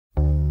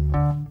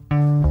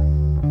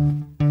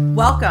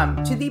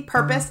Welcome to the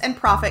Purpose and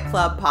Profit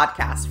Club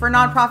podcast for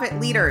nonprofit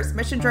leaders,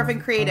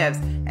 mission-driven creatives,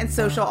 and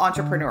social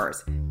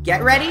entrepreneurs.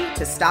 Get ready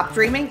to stop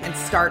dreaming and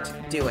start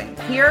doing.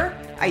 Here,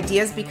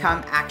 ideas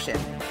become action.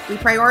 We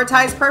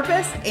prioritize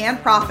purpose and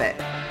profit.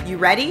 You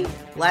ready?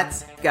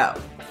 Let's go.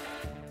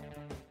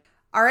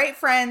 All right,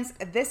 friends,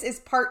 this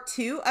is part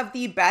 2 of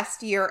the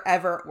Best Year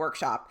Ever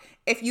workshop.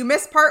 If you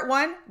missed part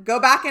 1,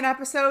 go back an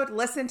episode,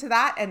 listen to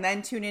that, and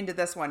then tune into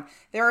this one.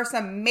 There are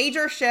some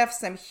major shifts,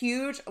 some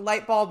huge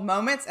light bulb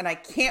moments, and I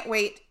can't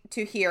wait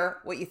to hear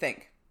what you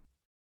think.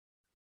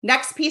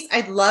 Next piece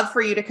I'd love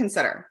for you to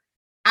consider.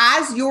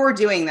 As you're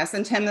doing this,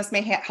 and Tim, this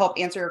may help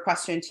answer your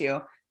question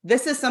too,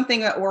 this is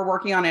something that we're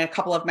working on in a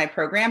couple of my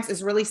programs,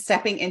 is really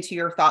stepping into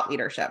your thought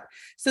leadership.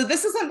 So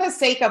this isn't the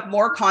sake of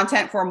more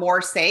content for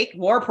more sake,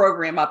 more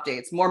program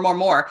updates,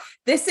 more.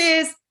 This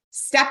is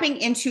stepping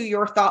into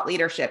your thought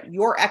leadership,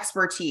 your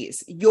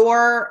expertise,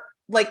 your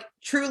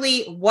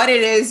truly what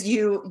it is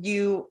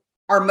you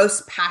are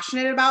most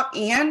passionate about,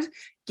 and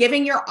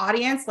giving your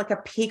audience a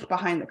peek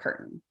behind the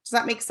curtain. Does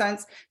that make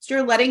sense? So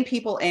you're letting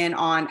people in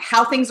on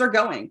how things are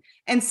going.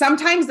 And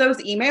sometimes those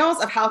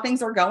emails of how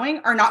things are going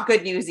are not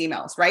good news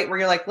emails, right? Where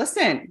you're like,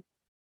 listen,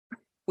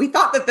 we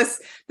thought that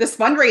this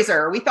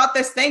fundraiser, we thought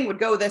this thing would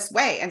go this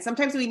way. And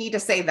sometimes we need to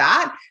say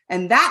that.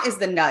 And that is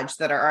the nudge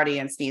that our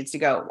audience needs to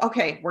go,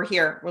 okay, we're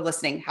here, we're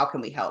listening. How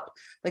can we help?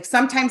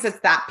 Sometimes it's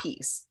that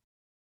piece.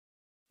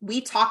 We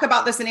talk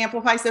about this in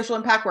Amplify Social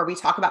Impact, where we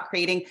talk about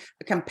creating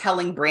a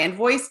compelling brand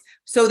voice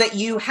so that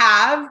you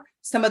have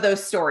some of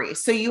those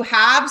stories. So you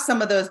have some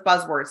of those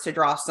buzzwords to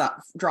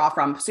draw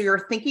from. So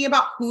you're thinking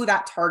about who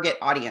that target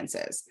audience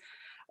is.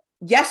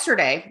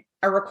 Yesterday,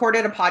 I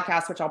recorded a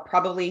podcast, which I'll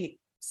probably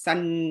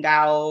send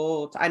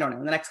out,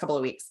 in the next couple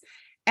of weeks.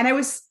 And I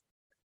was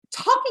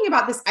talking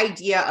about this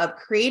idea of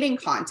creating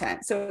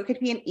content. So it could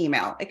be an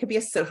email, it could be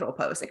a social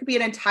post, it could be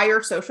an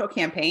entire social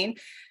campaign.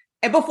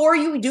 And before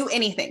you do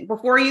anything,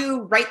 before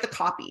you write the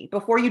copy,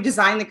 before you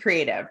design the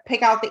creative,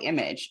 pick out the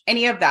image,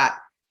 any of that,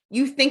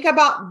 you think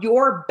about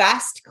your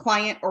best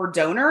client or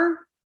donor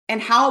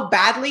and how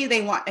badly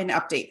they want an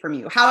update from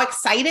you, how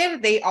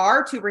excited they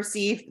are to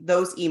receive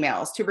those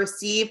emails, to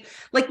receive,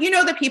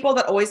 the people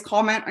that always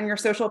comment on your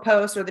social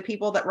posts or the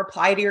people that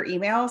reply to your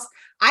emails.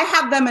 I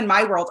have them in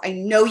my world. I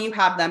know you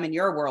have them in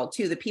your world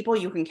too, the people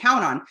you can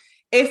count on.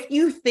 If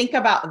you think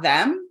about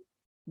them,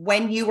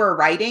 when you were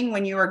writing,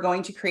 when you were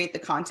going to create the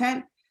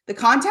content,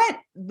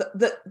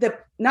 the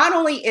not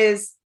only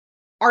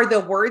are the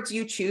words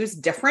you choose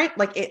different,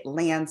 it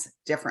lands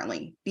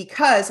differently.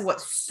 Because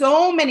what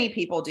so many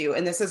people do,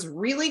 and this is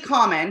really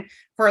common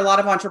for a lot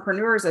of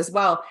entrepreneurs as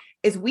well,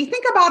 is we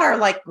think about our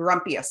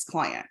grumpiest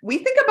client. We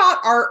think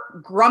about our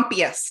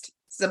grumpiest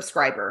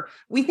subscriber.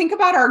 We think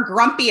about our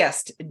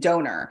grumpiest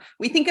donor.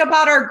 We think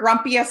about our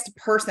grumpiest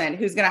person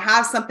who's going to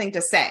have something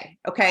to say.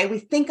 Okay. We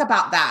think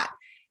about that.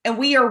 And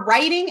we are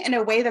writing in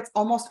a way that's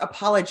almost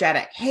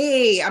apologetic.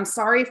 Hey, I'm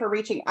sorry for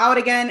reaching out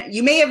again.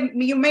 You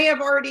may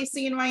have already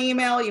seen my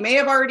email. You may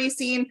have already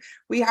seen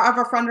we have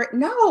a fundraiser.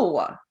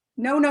 No.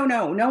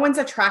 No one's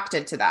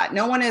attracted to that.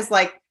 No one is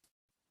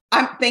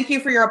thank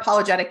you for your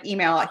apologetic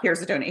email.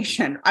 Here's a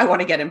donation. I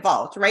want to get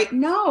involved, right?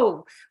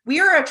 No, we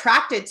are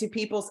attracted to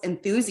people's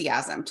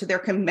enthusiasm, to their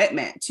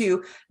commitment,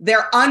 to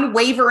their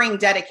unwavering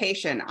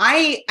dedication.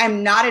 I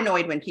am not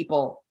annoyed when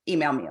people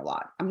email me a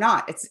lot. I'm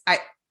not.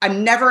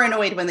 I'm never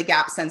annoyed when the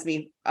Gap sends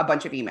me a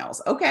bunch of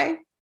emails. Okay.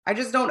 I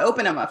just don't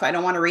open them if I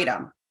don't want to read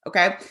them.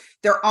 Okay.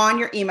 They're on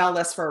your email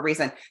list for a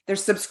reason. They're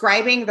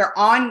subscribing. They're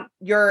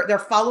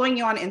following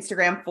you on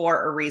Instagram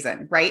for a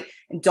reason, right?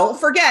 And don't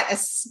forget,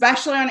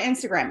 especially on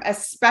Instagram,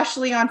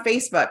 especially on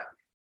Facebook,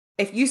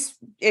 if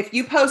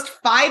you post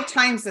 5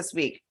 times this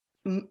week,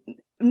 9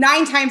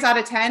 times out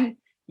of 10,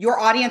 your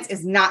audience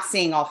is not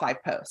seeing all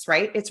 5 posts,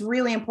 right? It's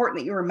really important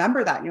that you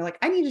remember that. And you're like,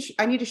 I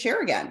need to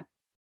share again.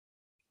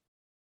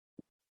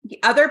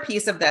 The other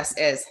piece of this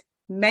is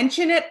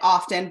mention it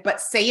often,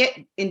 but say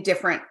it in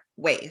different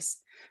ways.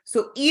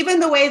 So even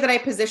the way that I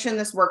position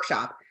this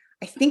workshop,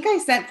 I think I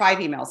sent 5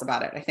 emails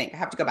about it. I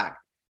have to go back.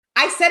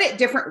 I said it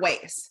different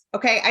ways.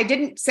 Okay. I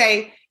didn't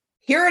say,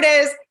 here it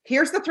is.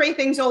 Here's the 3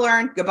 things you'll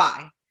learn.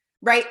 Goodbye.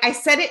 Right. I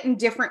said it in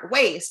different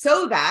ways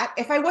so that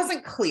if I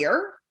wasn't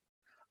clear,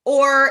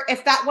 or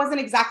if that wasn't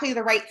exactly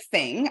the right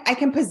thing, I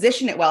can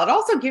position it well. It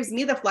also gives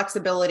me the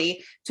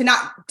flexibility to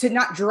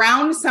not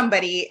drown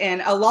somebody in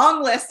a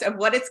long list of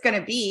what it's going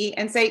to be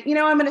and say,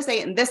 I'm going to say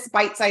it in this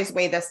bite-sized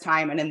way this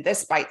time and in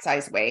this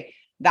bite-sized way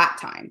that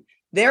time.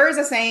 There is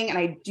a saying, and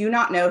I do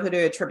not know who to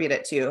attribute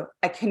it to.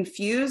 A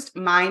confused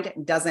mind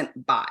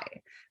doesn't buy.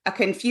 A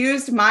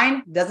confused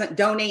mind doesn't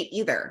donate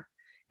either.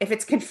 If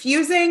it's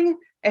confusing,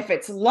 if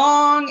it's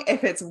long,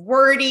 if it's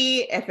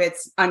wordy, if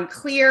it's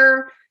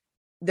unclear,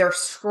 they're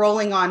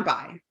scrolling on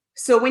by.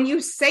 So when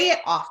you say it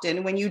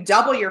often, when you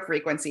double your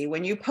frequency,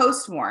 when you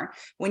post more,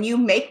 when you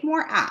make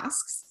more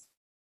asks,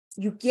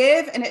 you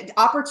give an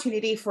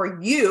opportunity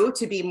for you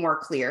to be more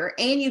clear,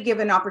 and you give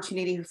an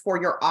opportunity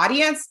for your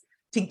audience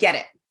to get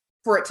it,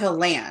 for it to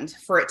land,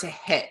 for it to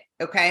hit.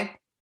 Okay.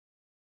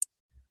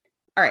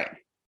 All right.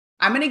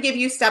 I'm going to give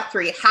you step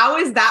 3. How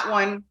is that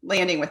one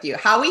landing with you?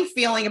 How are we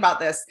feeling about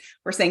this?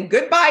 We're saying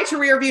goodbye to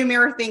rear view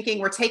mirror thinking.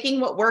 We're taking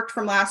what worked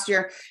from last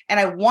year. And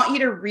I want you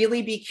to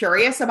really be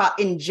curious about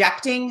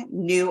injecting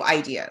new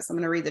ideas. I'm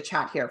going to read the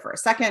chat here for a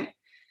second.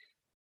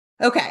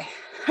 Okay.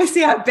 I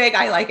see how big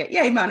I like it.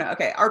 Yay, Mona.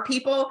 Okay. Our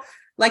people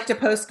like to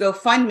post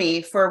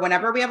GoFundMe for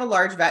whenever we have a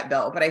large vet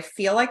bill, but I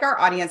feel like our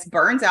audience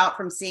burns out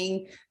from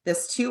seeing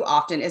this too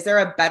often. Is there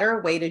a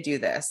better way to do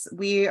this?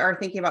 We are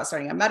thinking about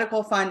starting a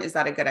medical fund. Is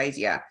that a good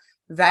idea?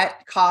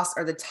 Vet costs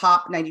are the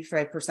top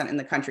 95% in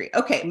the country.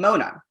 Okay,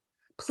 Mona,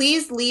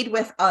 please lead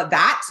with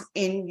that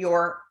in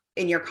your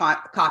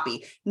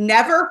copy.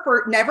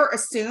 Never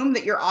assume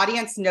that your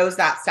audience knows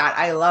that stat.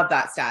 I love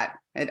that stat.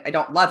 I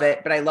don't love it,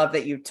 but I love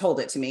that you told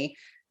it to me.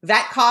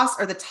 Vet costs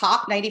are the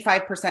top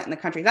 95% in the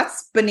country.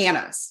 That's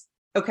bananas.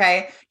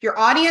 Okay. Your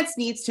audience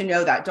needs to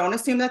know that. Don't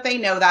assume that they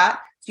know that.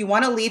 So you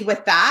want to lead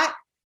with that.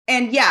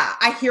 And yeah,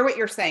 I hear what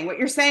you're saying. What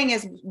you're saying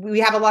is we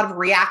have a lot of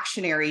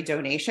reactionary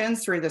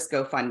donations through this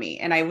GoFundMe.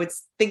 And I would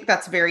think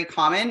that's very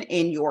common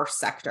in your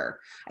sector.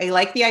 I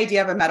like the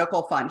idea of a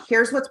medical fund.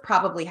 Here's what's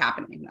probably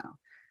happening though.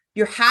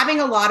 You're having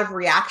a lot of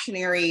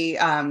reactionary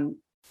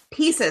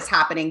pieces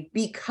happening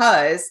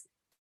because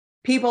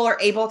people are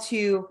able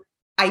to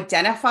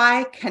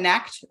identify,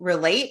 connect,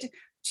 relate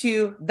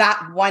to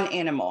that one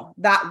animal,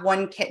 that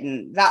one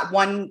kitten, that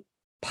one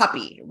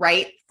puppy,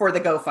 right? For the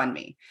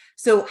GoFundMe.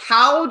 So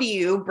how do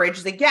you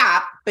bridge the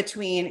gap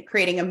between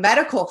creating a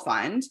medical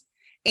fund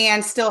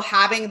and still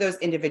having those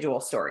individual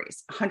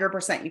stories?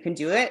 100% you can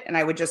do it. And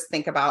I would just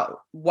think about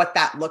what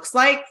that looks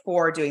like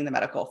for doing the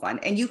medical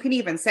fund. And you can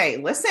even say,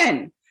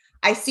 listen,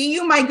 I see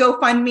you, my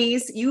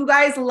GoFundMes. You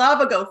guys love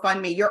a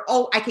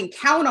GoFundMe. I can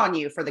count on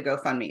you for the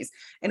GoFundMes.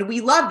 And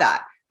we love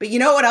that. But you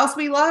know what else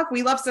we love?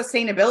 We love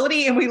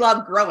sustainability and we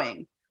love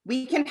growing.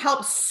 We can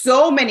help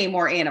so many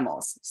more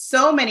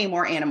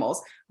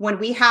animals when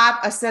we have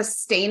a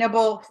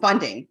sustainable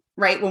funding,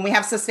 right? When we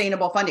have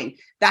sustainable funding,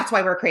 that's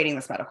why we're creating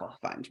this medical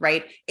fund,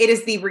 right? It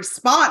is the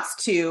response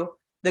to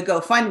the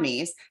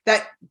GoFundMes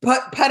that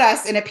put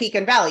us in a peak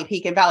and valley.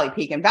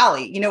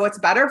 You know what's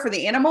better for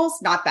the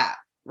animals? Not that,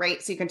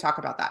 right? So you can talk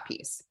about that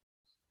piece.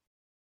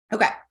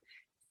 Okay.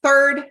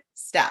 Third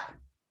step.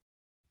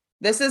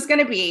 This is going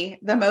to be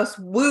the most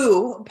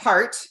woo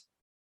part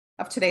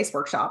of today's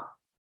workshop.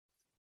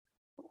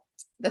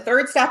 The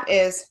third step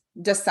is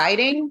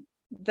deciding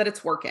that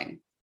it's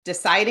working.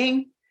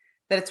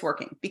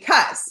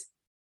 Because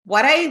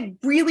what I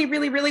really,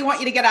 really, really want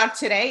you to get out of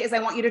today is I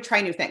want you to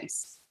try new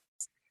things.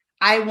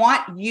 I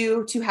want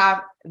you to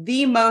have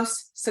the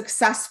most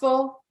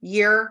successful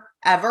year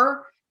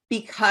ever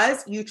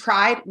because you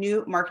tried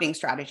new marketing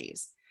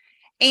strategies.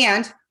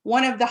 And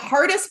one of the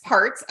hardest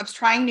parts of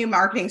trying new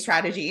marketing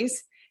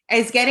strategies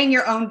is getting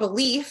your own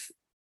belief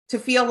to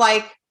feel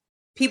like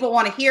people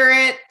want to hear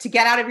it, to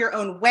get out of your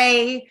own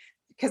way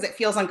because it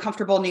feels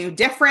uncomfortable, new,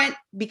 different,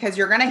 because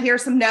you're going to hear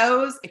some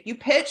no's. If you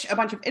pitch a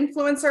bunch of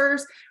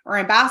influencers or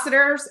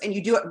ambassadors and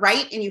you do it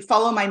right and you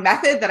follow my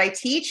method that I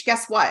teach,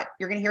 guess what?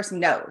 You're going to hear some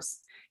no's.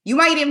 You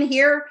might even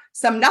hear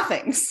some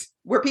nothings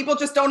where people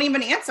just don't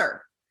even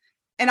answer.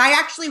 And I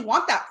actually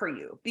want that for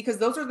you because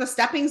those are the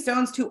stepping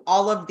stones to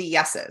all of the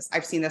yeses.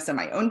 I've seen this in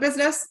my own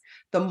business.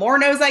 The more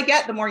no's I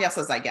get, the more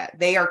yeses I get.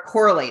 They are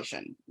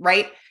correlation,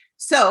 right?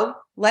 So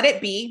let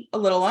it be a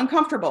little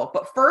uncomfortable.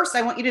 But first,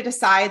 I want you to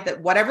decide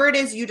that whatever it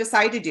is you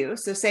decide to do.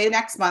 So say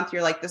next month,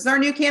 you're like, this is our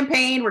new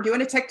campaign. We're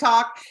doing a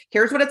TikTok.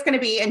 Here's what it's going to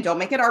be. And don't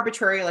make it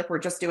arbitrary. Like we're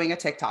just doing a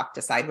TikTok.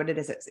 Decide what it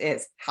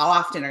is. How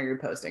often are you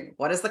posting?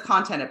 What is the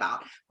content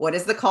about? What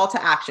is the call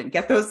to action?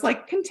 Get those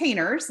like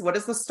containers. What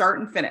is the start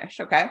and finish?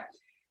 Okay.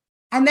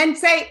 And then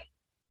say,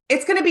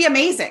 it's going to be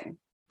amazing.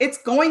 It's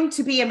going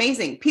to be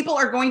amazing. People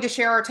are going to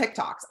share our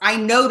TikToks. I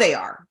know they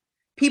are.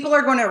 People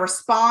are going to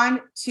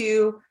respond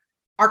to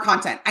our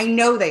content. I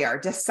know they are.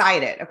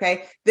 Decide it.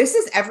 Okay. This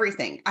is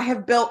everything. I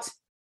have built,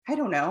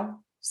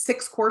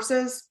 6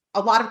 courses,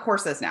 a lot of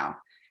courses now.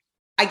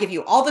 I give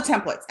you all the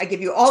templates. I give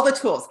you all the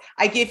tools.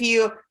 I give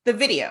you the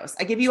videos.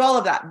 I give you all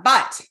of that.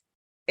 But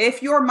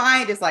if your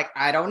mind is like,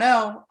 I don't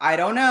know.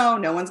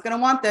 No one's going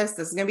to want this.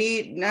 This is going to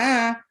be,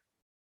 nah.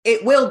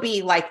 It will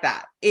be like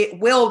that.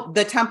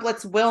 The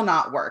templates will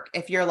not work.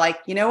 If you're like,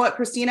 you know what,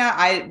 Christina,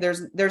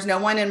 there's no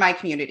one in my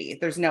community.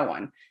 There's no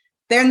one.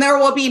 Then there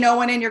will be no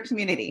one in your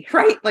community,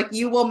 right? Like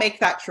you will make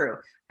that true.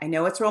 I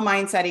know it's real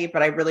mindset-y,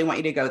 but I really want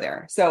you to go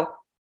there. So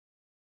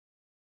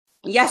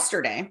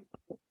yesterday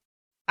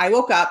I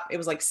woke up, it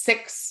was like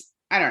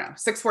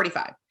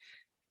 6:45.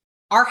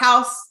 Our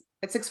house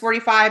at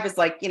 6:45 is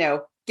like,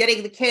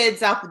 getting the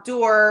kids out the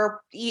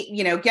door,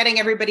 getting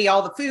everybody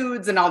all the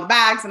foods and all the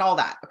bags and all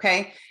that.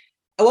 Okay.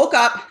 I woke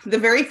up. The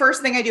very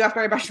first thing I do after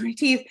I brush my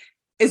teeth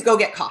is go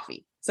get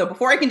coffee. So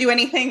before I can do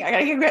anything, I got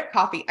to go get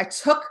coffee. I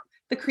took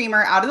the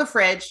creamer out of the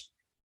fridge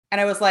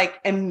and I was like,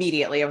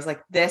 immediately, I was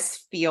like,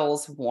 this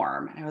feels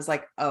warm. And I was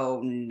like,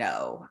 oh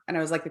no. And I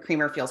was like, the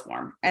creamer feels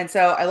warm. And so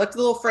I looked at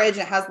the little fridge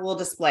and it has the little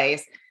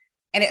displays.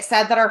 And it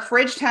said that our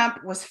fridge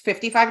temp was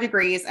 55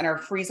 degrees and our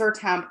freezer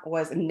temp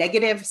was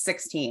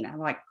 -16. I'm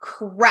like,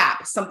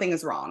 crap, something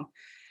is wrong.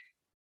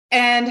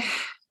 And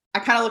I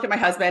kind of look at my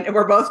husband and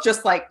we're both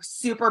just like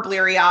super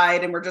bleary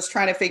eyed and we're just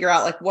trying to figure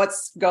out like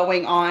what's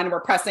going on.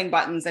 We're pressing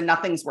buttons and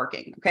nothing's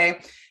working. Okay.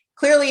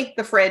 Clearly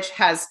the fridge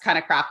has kind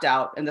of crapped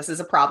out and this is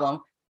a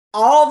problem.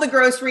 All the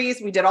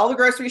groceries, we did all the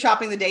grocery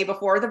shopping the day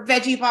before. The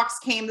veggie box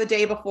came the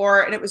day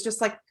before and it was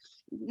just like,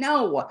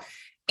 no.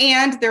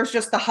 And there's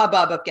just the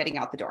hubbub of getting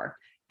out the door.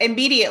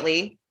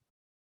 Immediately,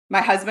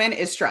 my husband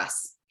is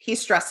stressed. He's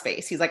stress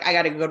face. He's like, I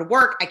got to go to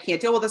work. I can't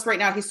deal with this right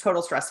now. He's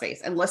total stress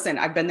face. And listen,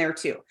 I've been there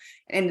too.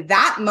 In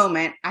that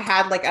moment, I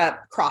had like a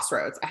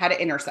crossroads. I had an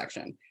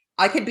intersection.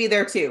 I could be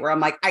there too, where I'm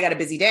like, I got a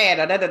busy day.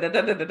 I don't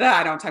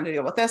have time to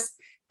deal with this.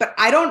 But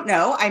I don't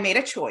know. I made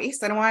a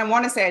choice. I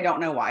want to say I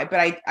don't know why,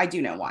 but I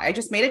do know why. I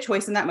just made a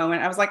choice in that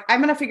moment. I was like,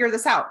 I'm going to figure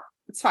this out.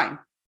 It's fine.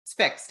 It's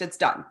fixed. It's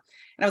done. And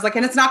I was like,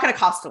 and it's not going to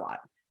cost a lot.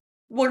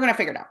 We're going to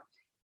figure it out.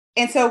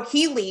 And so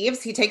he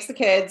leaves, he takes the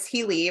kids,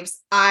 he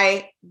leaves.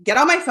 I get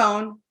on my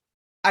phone.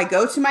 I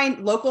go to my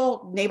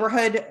local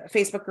neighborhood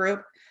Facebook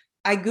group.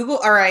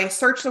 I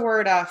search the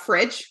word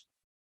fridge.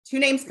 2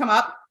 names come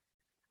up.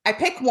 I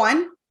pick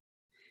one.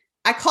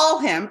 I call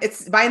him.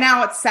 It's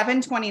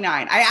 7:29.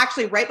 I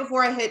actually, right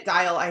before I hit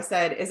dial, I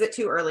said, is it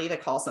too early to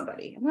call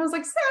somebody? And I was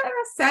like,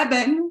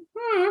 7.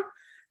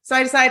 So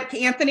I decided,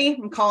 Anthony,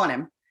 I'm calling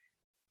him.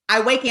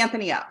 I wake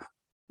Anthony up.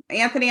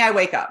 I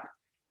wake up.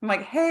 I'm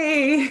like,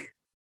 hey,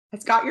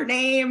 it's got your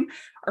name.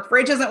 Our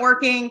fridge isn't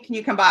working. Can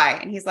you come by?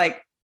 And he's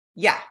like,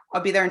 yeah, I'll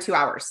be there in 2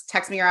 hours.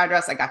 Text me your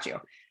address. I got you.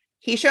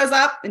 He shows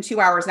up in 2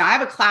 hours. Now I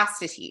have a class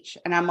to teach.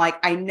 And I'm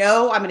like, I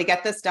know I'm going to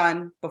get this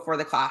done before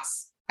the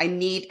class.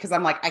 Because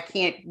I'm like, I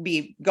can't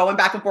be going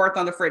back and forth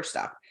on the fridge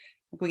stuff.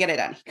 We get it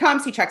done. He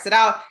comes, he checks it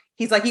out.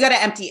 He's like, you got to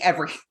empty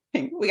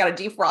everything. We got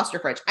to defrost your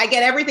fridge. I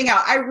get everything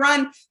out. I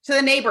run to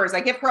the neighbors.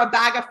 I give her a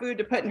bag of food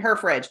to put in her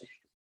fridge.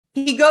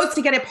 He goes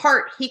to get it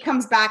apart. He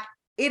comes back.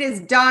 It is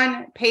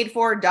done, paid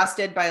for,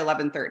 dusted by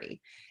 11:30.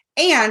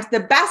 And the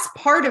best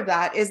part of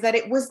that is that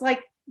it was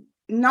like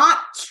not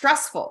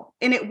stressful.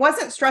 And it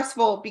wasn't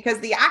stressful because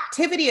the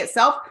activity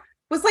itself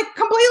was like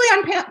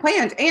completely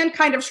unplanned and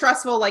kind of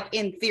stressful, like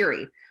in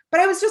theory. But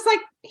I was just like,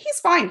 he's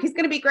fine. He's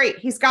going to be great.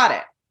 He's got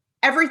it.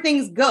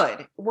 Everything's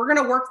good. We're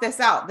going to work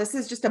this out. This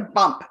is just a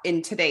bump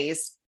in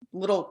today's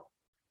little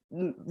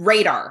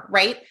radar,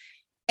 right?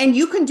 And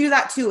you can do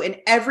that too in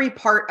every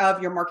part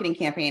of your marketing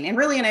campaign and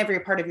really in every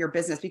part of your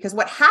business, because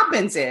what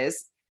happens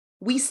is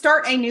we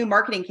start a new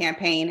marketing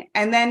campaign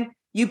and then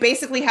you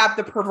basically have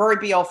the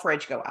proverbial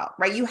fridge go out,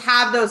 right? You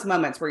have those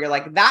moments where you're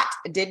like, that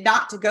did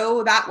not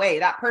go that way.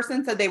 That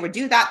person said they would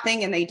do that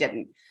thing and they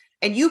didn't.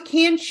 And you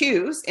can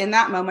choose in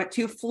that moment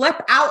to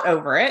flip out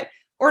over it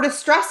or to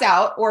stress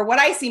out, or what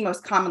I see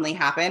most commonly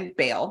happen,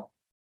 bail,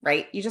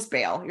 right? You just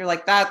bail. You're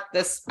like,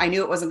 I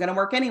knew it wasn't going to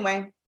work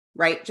anyway,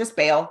 right? Just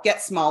bail,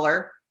 get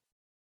smaller,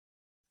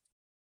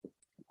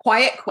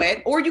 quiet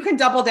quit, or you can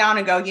double down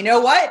and go, you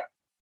know what?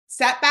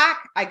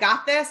 Setback, I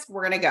got this.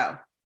 We're going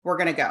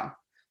to go.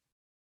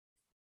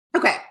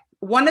 Okay.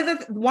 One of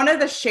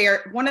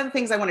the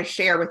things I want to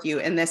share with you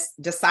in this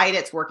decide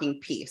it's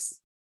working piece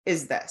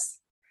is this.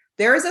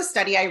 There is a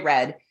study I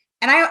read,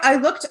 and I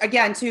looked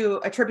again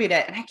to attribute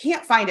it, and I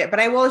can't find it, but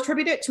I will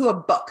attribute it to a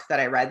book that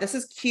I read. This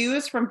is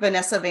Cues from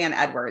Vanessa Van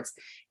Edwards.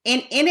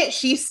 And in it,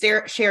 she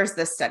shares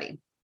this study.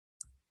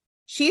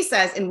 She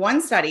says in one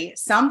study,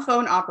 some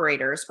phone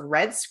operators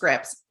read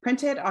scripts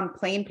printed on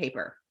plain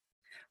paper,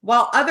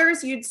 while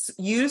others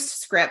used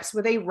scripts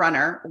with a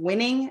runner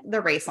winning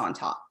the race on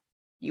top.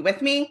 You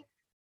with me?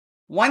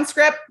 One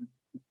script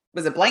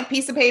was a blank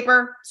piece of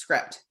paper,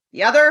 script.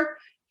 The other,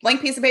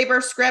 blank piece of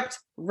paper, script,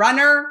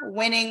 runner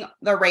winning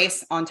the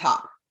race on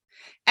top.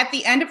 At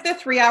the end of the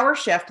 3-hour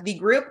shift, the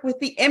group with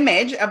the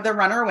image of the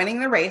runner winning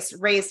the race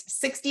raised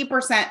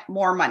 60%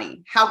 more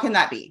money. How can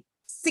that be?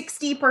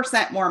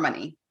 60% more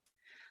money.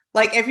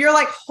 Like if you're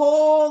like,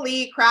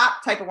 holy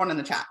crap, type a 1 in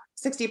the chat,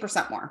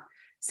 60% more.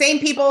 Same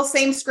people,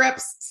 same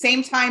scripts,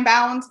 same time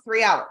bound,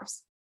 3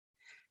 hours.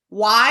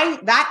 Why?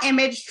 That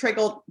image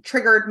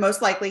triggered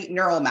most likely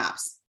neural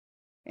maps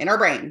in our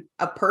brain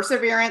of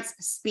perseverance,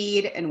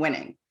 speed, and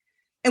winning.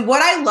 And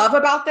what I love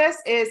about this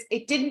is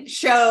it didn't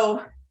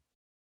show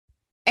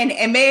an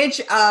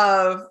image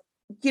of,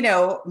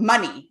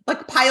 money,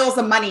 like piles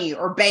of money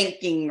or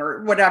banking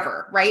or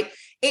whatever, right?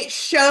 It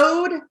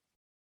showed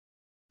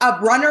a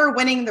runner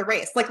winning the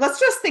race. Like, let's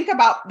just think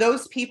about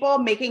those people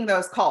making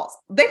those calls.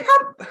 Who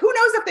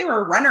knows if they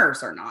were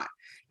runners or not?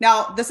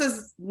 Now, this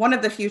is one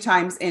of the few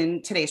times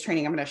in today's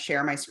training I'm going to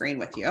share my screen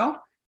with you.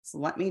 So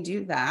let me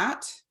do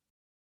that.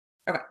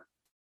 Okay.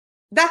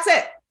 That's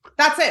it.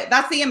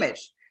 That's the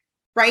image,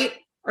 right?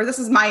 Or this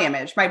is my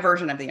image, my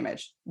version of the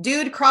image.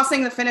 Dude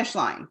crossing the finish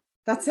line.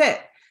 That's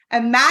it.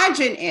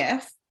 Imagine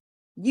if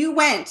you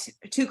went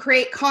to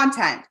create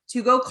content,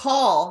 to go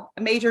call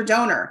a major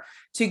donor,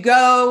 to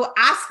go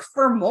ask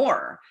for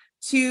more,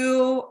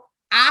 to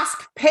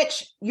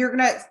pitch. You're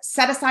going to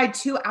set aside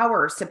 2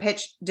 hours to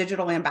pitch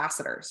digital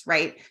ambassadors,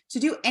 right? To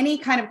do any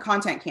kind of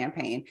content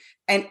campaign.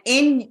 And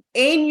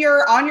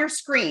on your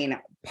screen,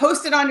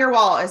 post it on your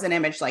wall as an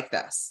image like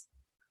this.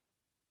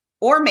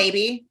 Or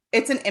maybe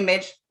it's an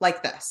image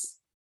like this.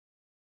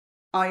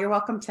 Oh, you're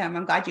welcome, Tim.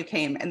 I'm glad you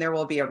came, and there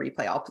will be a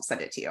replay. I'll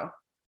send it to you.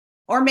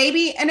 Or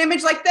maybe an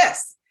image like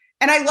this.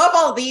 And I love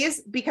all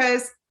these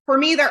because for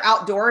me, they're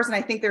outdoors, and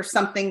I think there's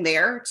something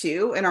there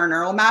too in our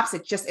neural maps.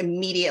 It just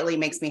immediately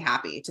makes me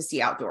happy to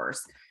see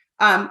outdoors.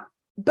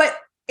 But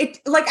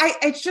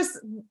it's just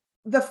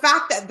the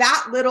fact that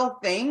that little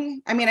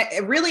thing, I mean,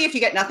 really, if you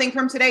get nothing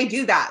from today,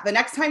 do that. The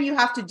next time you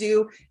have to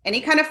do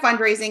any kind of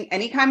fundraising,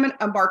 any kind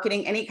of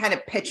marketing, any kind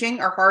of pitching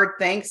or hard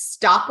thing,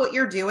 stop what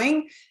you're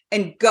doing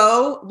and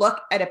go look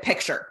at a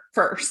picture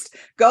first.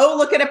 Go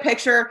look at a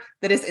picture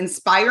that is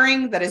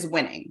inspiring, that is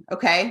winning.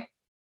 Okay.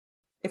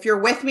 If you're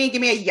with me,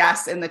 give me a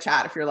yes in the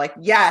chat. If you're like,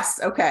 yes.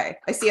 Okay.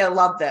 I see. I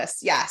love this.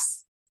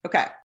 Yes.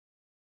 Okay.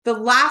 The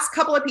last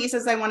couple of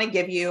pieces I want to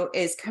give you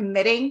is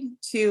committing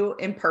to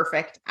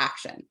imperfect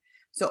action.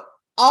 So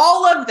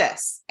all of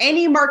this,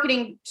 any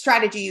marketing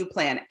strategy you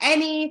plan,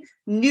 any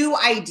new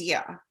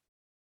idea,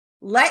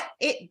 let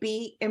it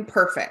be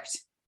imperfect.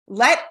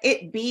 Let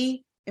it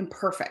be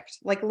imperfect.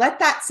 Like, let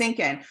that sink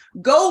in.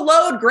 Go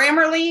load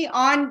Grammarly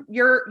on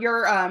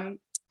your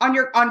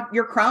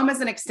Chrome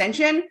as an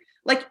extension.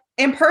 Like,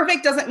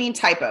 imperfect doesn't mean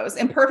typos.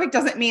 Imperfect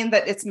doesn't mean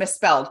that it's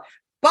misspelled.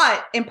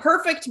 But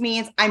imperfect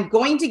means I'm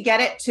going to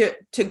get it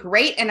to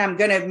great and I'm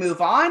going to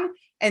move on.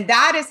 And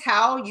that is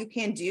how you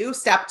can do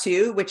step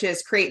 2, which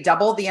is create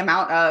double the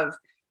amount of,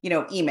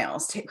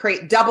 emails, to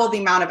create double the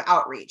amount of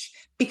outreach,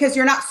 because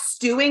you're not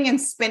stewing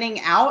and spinning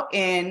out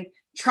in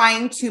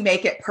trying to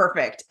make it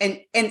perfect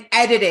and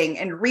editing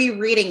and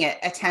rereading it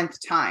a 10th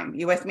time.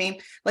 You with me?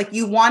 Like,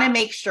 you want to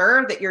make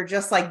sure that you're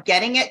just like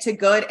getting it to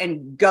good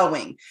and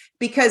going,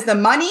 because the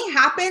money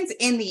happens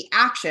in the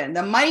action.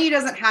 The money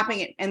doesn't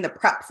happen in the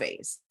prep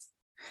phase.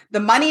 The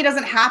money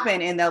doesn't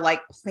happen in the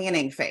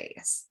planning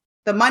phase.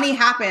 The money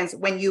happens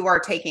when you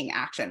are taking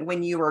action,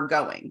 when you are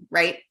going,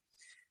 right?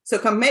 So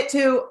commit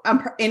to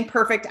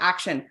imperfect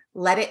action.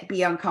 Let it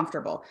be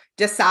uncomfortable.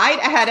 Decide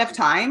ahead of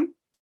time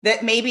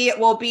that maybe it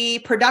will be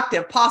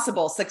productive,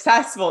 possible,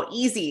 successful,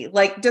 easy.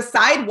 Like,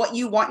 decide what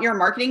you want your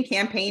marketing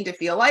campaign to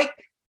feel like,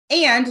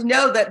 and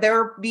know that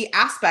there will be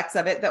aspects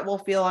of it that will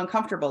feel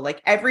uncomfortable.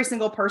 Like, every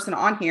single person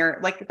on here,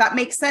 like, that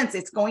makes sense.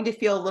 It's going to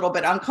feel a little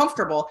bit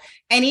uncomfortable.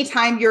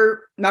 Anytime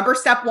remember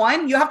step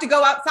 1, you have to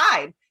go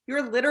outside.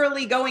 You're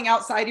literally going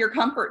outside your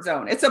comfort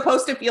zone. It's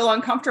supposed to feel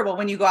uncomfortable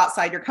when you go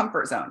outside your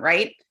comfort zone,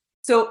 right?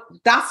 So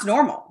that's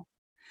normal.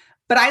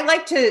 But I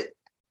like to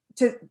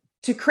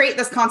create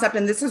this concept,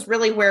 and this is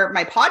really where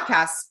my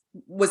podcast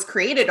was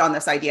created, on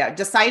this idea,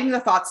 deciding the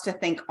thoughts to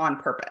think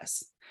on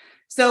purpose.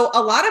 So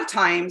a lot of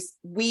times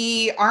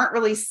we aren't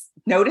really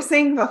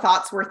noticing the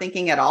thoughts we're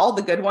thinking at all,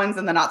 the good ones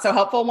and the not so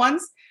helpful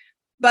ones.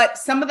 But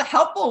some of the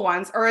helpful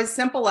ones are as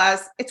simple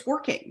as, it's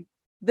working.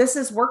 This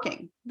is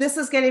working. This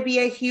is going to be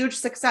a huge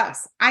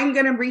success. I'm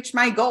going to reach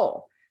my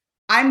goal.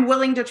 I'm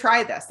willing to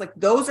try this. Like,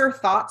 those are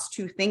thoughts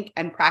to think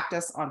and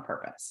practice on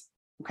purpose.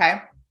 Okay.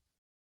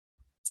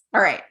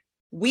 All right.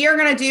 We are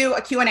going to do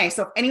a Q&A.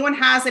 So if anyone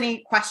has any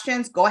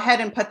questions, go ahead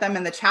and put them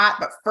in the chat.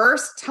 But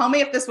first, tell me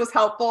if this was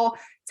helpful.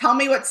 Tell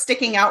me what's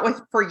sticking out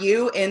for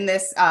you in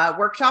this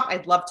workshop.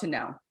 I'd love to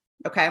know.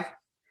 Okay.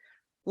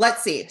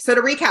 Let's see. So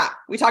to recap,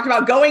 we talked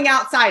about going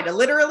outside,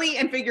 literally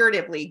and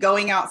figuratively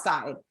going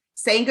outside,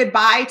 saying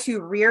goodbye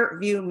to rear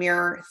view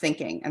mirror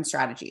thinking and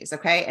strategies.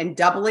 Okay. And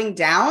doubling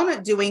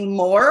down, doing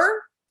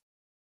more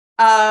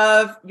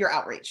of your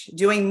outreach,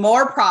 doing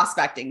more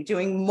prospecting,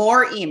 doing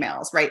more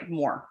emails, right?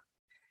 More.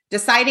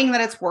 Deciding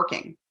that it's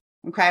working.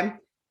 Okay.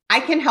 I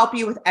can help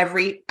you with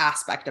every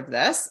aspect of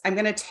this. I'm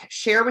going to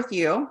share with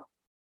you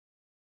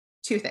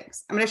 2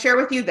 things. I'm going to share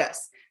with you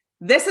this.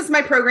 This is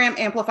my program,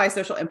 Amplify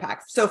Social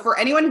Impact. So for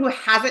anyone who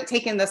hasn't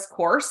taken this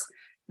course,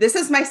 this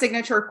is my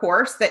signature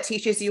course that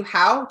teaches you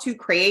how to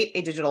create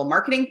a digital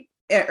marketing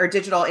or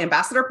digital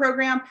ambassador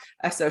program,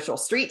 a social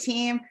street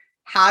team,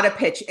 how to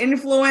pitch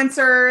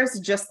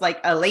influencers, just like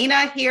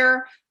Elena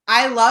here.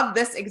 I love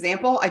this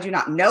example. I do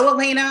not know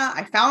Elena.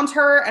 I found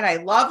her and I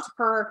loved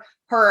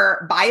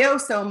her bio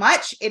so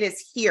much. It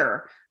is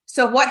here.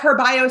 So what her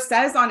bio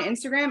says on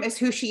Instagram is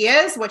who she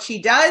is, what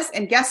she does,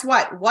 and guess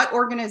what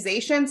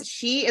organizations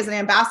she is an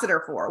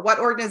ambassador for, what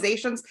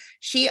organizations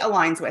she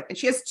aligns with. And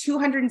she has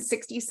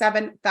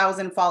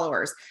 267,000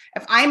 followers.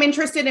 If I'm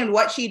interested in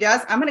what she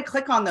does, I'm going to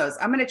click on those.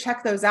 I'm going to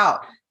check those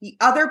out. The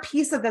other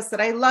piece of this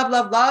that I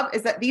love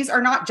is that these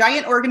are not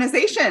giant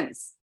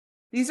organizations.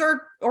 These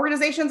are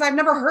organizations I've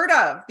never heard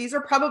of. These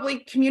are probably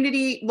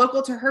community,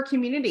 local to her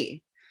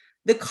community.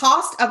 The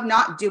cost of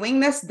not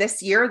doing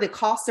this year, the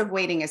cost of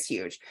waiting is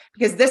huge,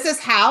 because this is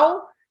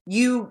how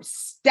you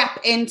step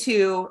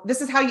into,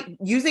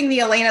 using the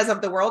Elenas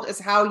of the world is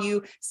how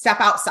you step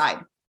outside,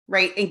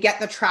 right? And get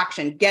the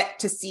traction, get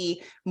to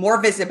see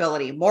more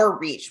visibility, more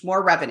reach,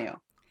 more revenue.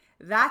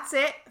 That's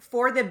it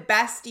for the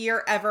Best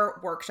Year Ever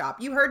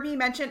workshop. You heard me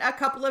mention a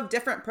couple of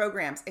different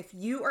programs. If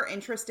you are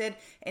interested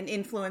in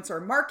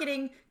influencer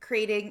marketing,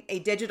 creating a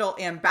digital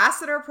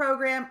ambassador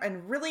program,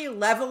 and really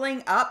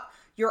leveling up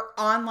your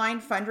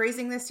online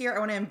fundraising this year, I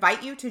want to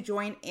invite you to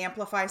join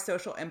Amplify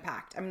Social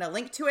Impact. I'm going to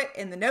link to it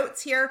in the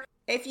notes here.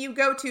 If you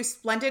go to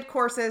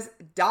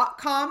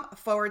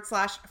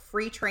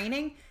splendidcourses.com/free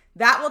training,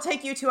 that will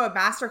take you to a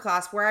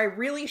masterclass where I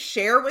really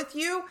share with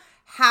you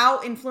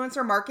how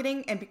influencer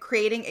marketing and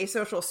creating a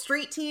social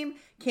street team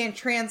can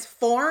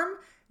transform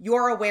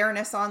your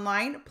awareness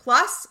online.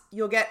 Plus,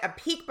 you'll get a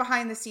peek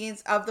behind the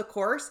scenes of the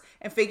course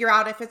and figure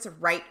out if it's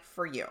right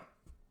for you.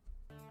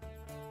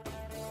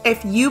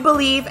 If you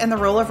believe in the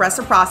rule of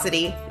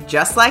reciprocity,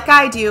 just like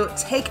I do,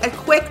 take a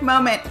quick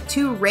moment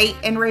to rate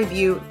and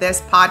review this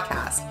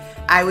podcast.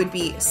 I would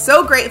be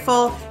so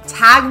grateful.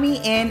 Tag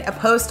me in a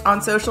post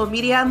on social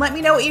media and let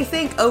me know what you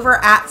think over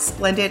at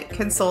Splendid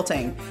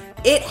Consulting.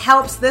 It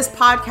helps this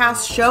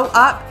podcast show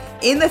up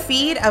in the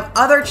feed of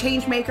other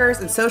change makers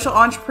and social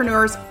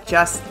entrepreneurs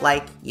just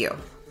like you.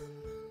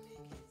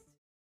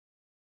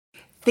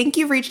 Think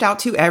you've reached out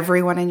to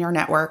everyone in your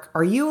network?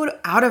 Are you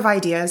out of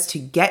ideas to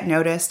get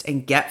noticed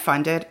and get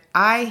funded?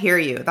 I hear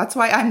you. That's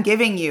why I'm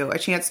giving you a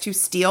chance to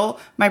steal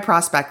my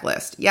prospect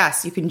list.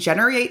 Yes, you can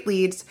generate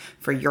leads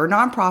for your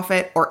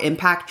nonprofit or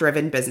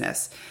impact-driven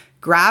business.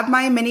 Grab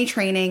my mini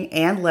training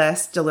and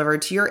list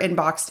delivered to your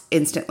inbox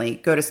instantly.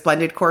 Go to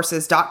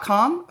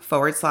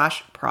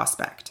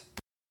splendidcourses.com/prospect.